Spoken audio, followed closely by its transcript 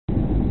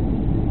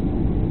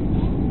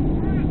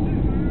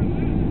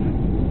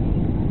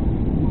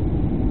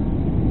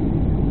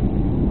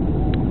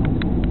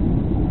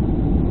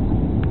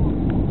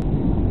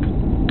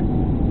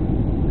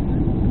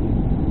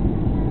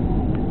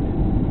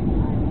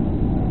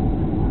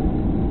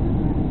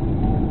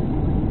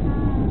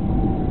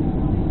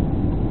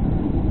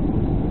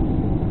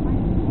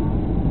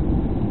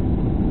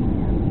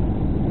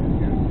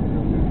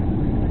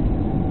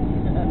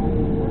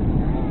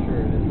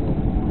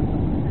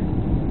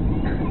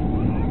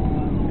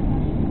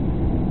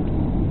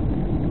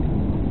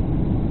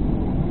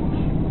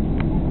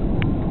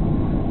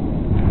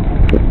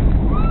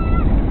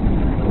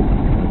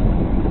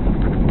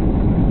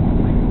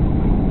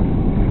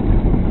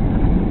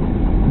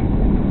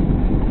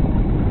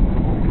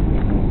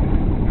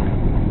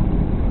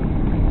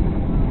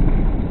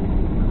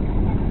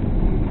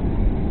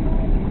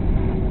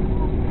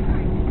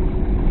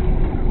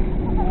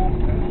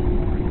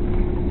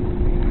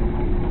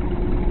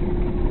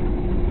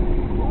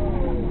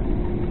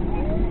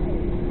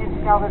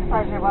Delta, it's a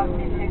pleasure to welcome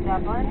you to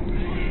Dublin.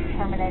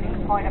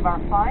 Terminating point of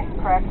our flight.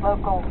 Correct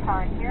local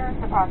time here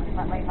is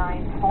approximately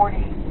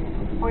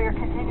 9:40. For your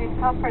continued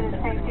comfort and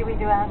safety, we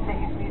do ask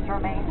that you please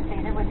remain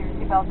seated with your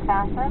seatbelts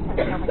fastened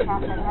until the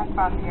captain has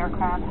brought the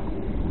aircraft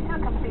to a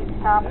complete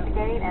stop at the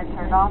gate and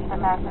turned off the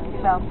fasten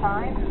seatbelt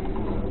sign.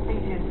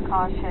 Please use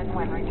caution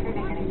when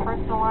retrieving any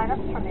personal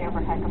items from the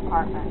overhead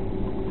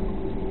compartment.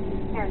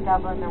 Here in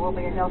Dublin, there will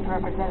be a Delta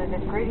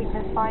representative greeting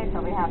this flight.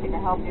 They'll be happy to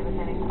help you with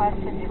any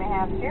questions you may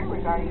have here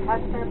regarding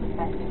customs,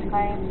 baggage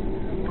claims,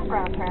 or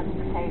ground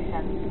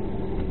transportation.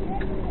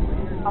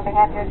 On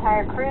behalf of your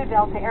entire crew,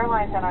 Delta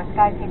Airlines, and our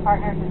SkyTeam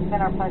partners, it's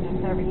been our pleasure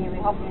serving you. We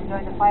hope you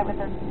enjoyed the flight with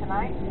us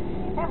tonight,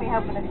 and we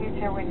hope in the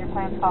future when your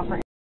plans call for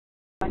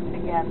once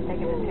again,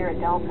 think of us here at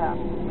Delta.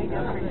 We do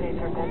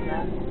appreciate your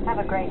business. Have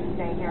a great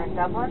stay here in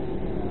Dublin,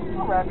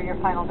 or wherever your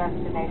final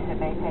destination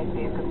may take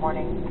you. Good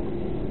morning.